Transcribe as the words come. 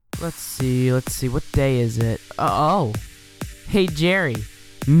let's see, what day is it? Oh. Hey, Jerry,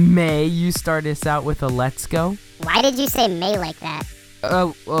 may you start us out with a let's go? Why did you say May like that?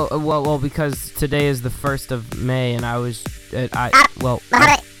 Well, because today is the 1st of May, and I was, how about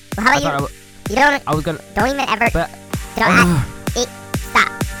you? You don't. I was gonna. Don't even ever. But, Stop.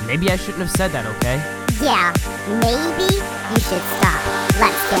 Maybe I shouldn't have said that, okay? Yeah, maybe you should stop.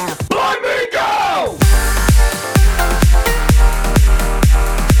 Let's go. Let me go!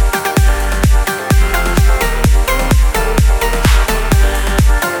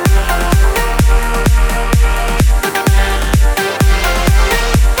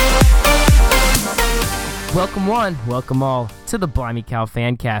 Welcome one, welcome all to the Blimey Cow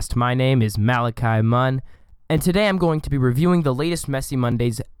Fancast. My name is Malachi Munn, and today I'm going to be reviewing the latest Messy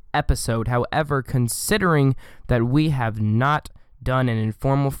Mondays episode. However, considering that we have not done an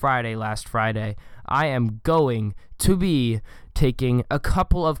Informal Friday last Friday, I am going to be taking a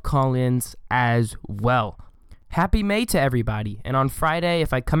couple of call-ins as well. Happy May to everybody, and on Friday,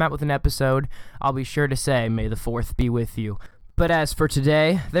 if I come out with an episode, I'll be sure to say, May the 4th be with you. But as for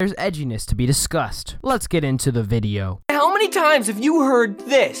today, there's edginess to be discussed. Let's get into the video. How many times have you heard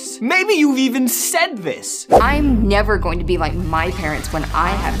this? Maybe you've even said this. I'm never going to be like my parents when I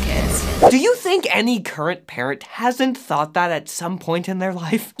have kids. Do you think any current parent hasn't thought that at some point in their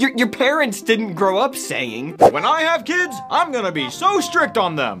life? Your parents didn't grow up saying, when I have kids, I'm gonna be so strict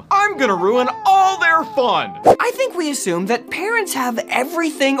on them. I'm gonna ruin all their fun. I think we assume that parents have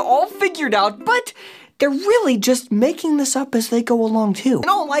everything all figured out, but they're really just making this up as they go along too. In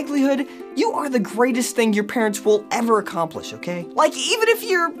all likelihood, you are the greatest thing your parents will ever accomplish, okay? Like, even if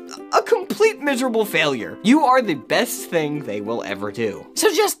you're a complete miserable failure, you are the best thing they will ever do.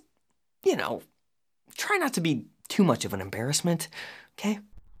 So just, try not to be too much of an embarrassment, okay?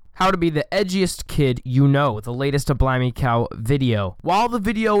 How to be the edgiest kid you know, the latest A Blimey Cow video. While the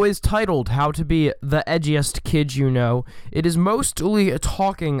video is titled How to be the edgiest kid you know, it is mostly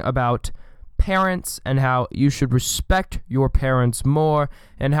talking about parents and how you should respect your parents more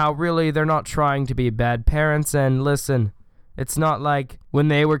and how really they're not trying to be bad parents. And listen, it's not like when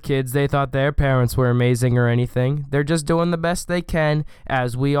they were kids they thought their parents were amazing or anything. They're just doing the best they can,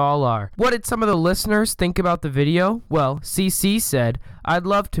 as we all are. What did some of the listeners think about the video? Well, CC said, I'd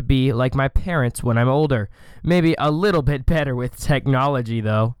love to be like my parents when I'm older. Maybe a little bit better with technology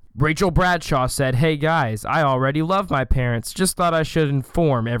though. Rachel Bradshaw said, hey guys, I already love my parents, just thought I should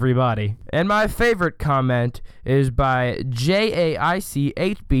inform everybody. And my favorite comment is by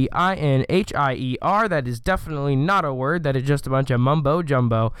JAIC8BINHIER, that is definitely not a word, that is just a bunch of mumbo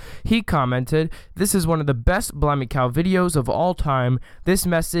jumbo. He commented, this is one of the best Blimey Cow videos of all time. This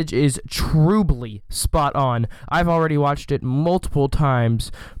message is truly spot on. I've already watched it multiple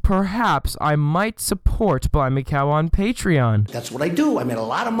times. Perhaps I might support Blimey Cow on Patreon. That's what I do. I made a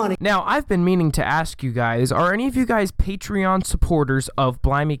lot of money. Now, I've been meaning to ask you guys, are any of you guys Patreon supporters of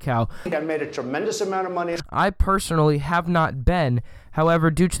Blimey Cow? I made a tremendous amount of money. I personally have not been.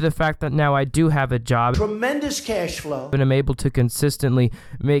 However, due to the fact that now I do have a job, Tremendous cash flow, and I'm able to consistently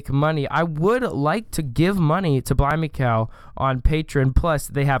make money, I would like to give money to Blimey Cow on Patreon. Plus,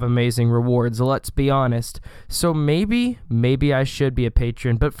 they have amazing rewards, let's be honest. So maybe I should be a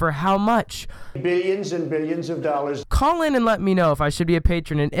patron, but for how much? billions and billions of dollars. Call in and let me know if I should be a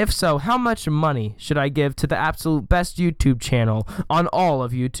patron, and if so, how much money should I give to the absolute best YouTube channel on all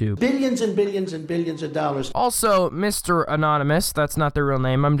of YouTube? Billions and billions and billions of dollars. Also, Mr. Anonymous, that's not their real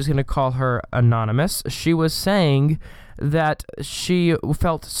name, I'm just going to call her Anonymous. She was saying that she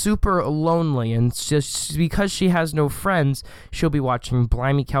felt super lonely, and just because she has no friends, she'll be watching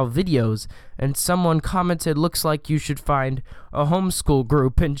Blimey Cow videos. And someone commented, looks like you should find a homeschool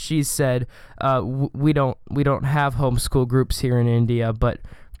group, and she said, we don't have homeschool groups here in India, but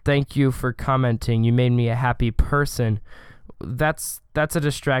thank you for commenting. You made me a happy person. That's a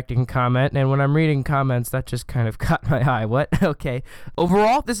distracting comment, and when I'm reading comments, that just kind of caught my eye. What? Okay.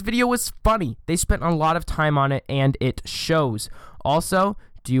 Overall, this video was funny. They spent a lot of time on it, and it shows. Also,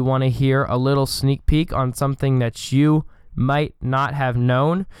 do you want to hear a little sneak peek on something that you might not have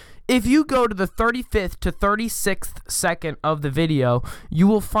known? If you go to the 35th to 36th second of the video, you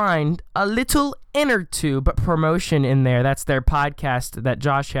will find a little inner tube promotion in there. That's their podcast that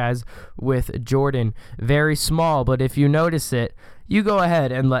Josh has with Jordan. Very small, but if you notice it, you go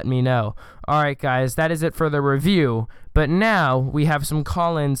ahead and let me know. All right, guys, that is it for the review. But now we have some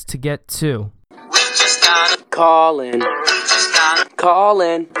call-ins to get to. Call in. Call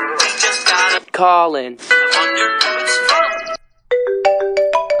in. Call in.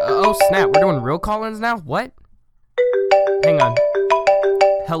 Oh, snap. We're doing real call-ins now? What? Hang on.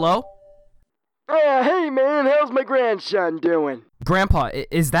 Hello? Hey, man, how's my grandson doing? Grandpa,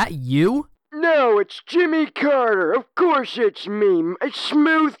 is that you? No, it's Jimmy Carter. Of course it's me. It's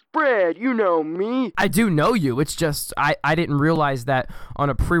Smooth Fred. You know me. I do know you. It's just I didn't realize that on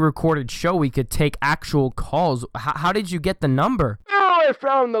a pre-recorded show we could take actual calls. How did you get the number? Oh, I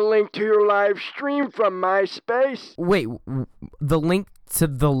found the link to your live stream from MySpace. Wait, the link to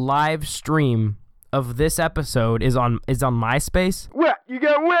the live stream of this episode is on MySpace? What? You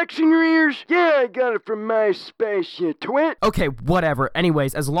got wax in your ears? Yeah, I got it from MySpace, you twit. Okay, whatever.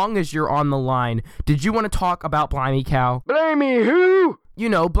 Anyways, as long as you're on the line, did you want to talk about Blimey Cow? Blimey who? You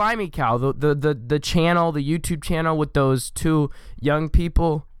know, Blimey Cow, the channel, the YouTube channel with those two young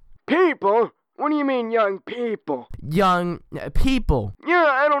people. People? What do you mean, young people? Young people. Yeah,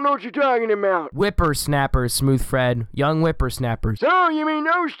 I don't know what you're talking about. Whippersnappers, Smooth Fred. Young whippersnappers. So, you mean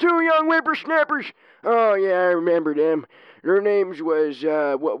those two young whippersnappers? Oh, yeah, I remember them. Their names was,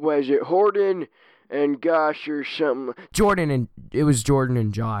 what was it, Horton and Gosh or something. It was Jordan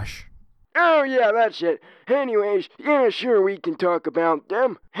and Josh. Oh, yeah, that's it. Anyways, yeah, sure, we can talk about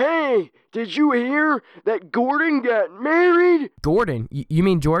them. Hey, did you hear that Gordon got married? Gordon? You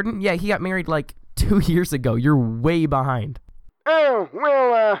mean Jordan? Yeah, he got married like 2 years ago. You're way behind. Oh,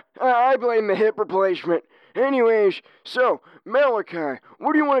 well, I blame the hip replacement. Anyways, so, Malachi,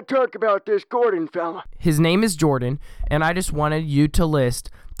 what do you want to talk about this Gordon fella? His name is Jordan, and I just wanted you to list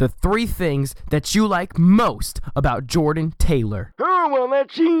the 3 things that you like most about Jordan Taylor. Oh, well,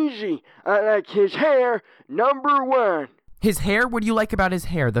 that's easy. I like his hair, number 1. His hair? What do you like about his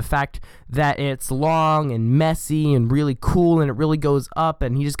hair? The fact that it's long and messy and really cool and it really goes up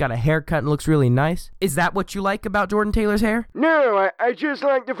and he just got a haircut and looks really nice? Is that what you like about Jordan Taylor's hair? No, I just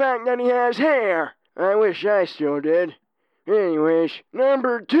like the fact that he has hair. I wish I still did. Anyways,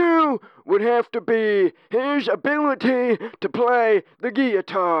 number 2 would have to be his ability to play the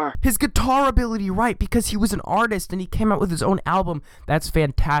guitar. His guitar ability, right, because he was an artist and he came out with his own album. That's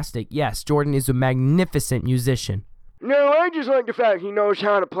fantastic. Yes, Jordan is a magnificent musician. No, I just like the fact he knows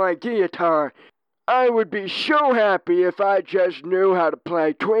how to play guitar. I would be so happy if I just knew how to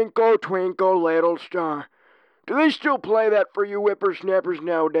play Twinkle, Twinkle, Little Star. Do they still play that for you whippersnappers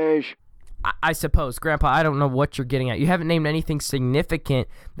nowadays? I suppose, Grandpa, I don't know what you're getting at. You haven't named anything significant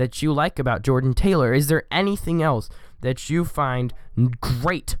that you like about Jordan Taylor. Is there anything else that you find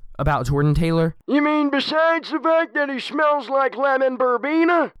great about Jordan Taylor? You mean besides the fact that he smells like lemon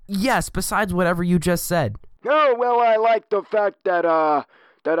verbena? Yes, besides whatever you just said. Oh, well, I like the fact that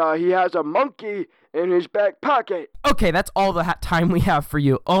he has a monkey in his back pocket. Okay, that's all the time we have for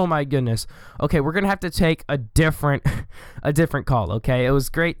you. Oh my goodness. Okay, we're gonna have to take a different call. Okay, it was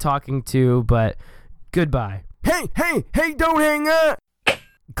great talking to you, but goodbye. Hey, don't hang up.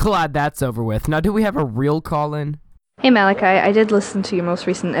 Glad that's over with. Now, do we have a real call in? Hey Malachi, I did listen to your most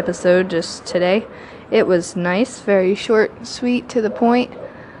recent episode just today. It was nice, very short, sweet, to the point.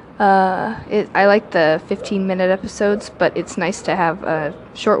 I like the 15-minute episodes, but it's nice to have a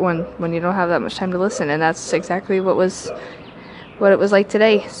short one when you don't have that much time to listen, and that's exactly what it was like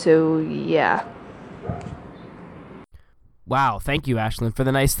today. So yeah. Wow, thank you, Ashlyn, for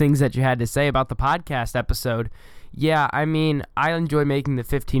the nice things that you had to say about the podcast episode. Yeah, I mean, I enjoy making the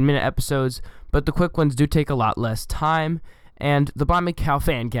 15-minute episodes, but the quick ones do take a lot less time. And the Blimey Cow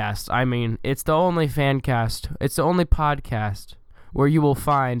Fancast, I mean, it's the only fancast, it's the only podcast where you will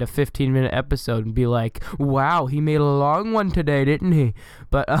find a 15-minute episode and be like, wow, he made a long one today, didn't he?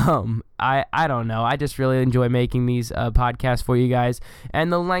 But, I don't know. I just really enjoy making these podcasts for you guys. And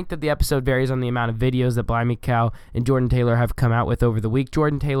the length of the episode varies on the amount of videos that Blimey Cow and Jordan Taylor have come out with over the week.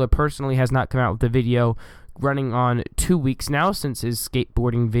 Jordan Taylor personally has not come out with a video running on 2 weeks now since his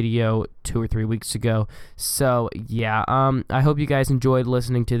skateboarding video 2 or 3 weeks ago. So yeah, I hope you guys enjoyed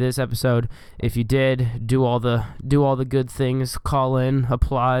listening to this episode. If you did, do all the good things, call in,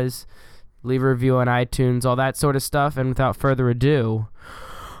 applause, leave a review on iTunes, all that sort of stuff. And without further ado,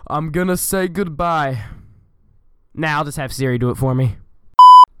 I'm gonna say goodbye. Now I'll just have Siri do it for me.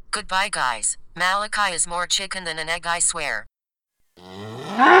 Goodbye, guys. Malachi is more chicken than an egg, I swear.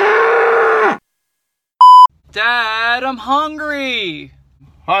 Dad, I'm hungry!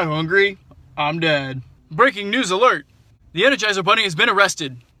 Hi, Hungry. I'm Dad. Breaking news alert! The Energizer Bunny has been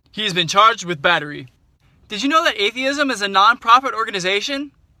arrested. He has been charged with battery. Did you know that atheism is a non-profit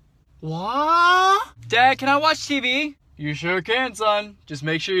organization? What? Dad, can I watch TV? You sure can, son. Just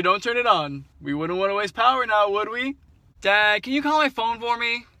make sure you don't turn it on. We wouldn't want to waste power now, would we? Dad, can you call my phone for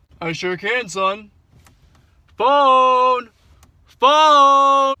me? I sure can, son. Phone!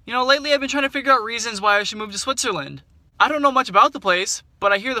 You know, lately I've been trying to figure out reasons why I should move to Switzerland. I don't know much about the place,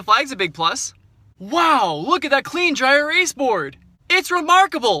 but I hear the flag's a big plus. Wow, look at that clean dry erase board. It's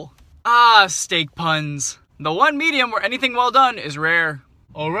remarkable. Ah, steak puns. The one medium where anything well done is rare.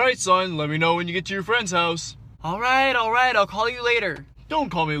 Alright, son, let me know when you get to your friend's house. Alright, I'll call you later.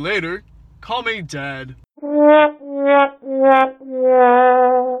 Don't call me later. Call me Dad. You're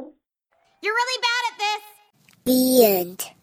really bad at this. The end.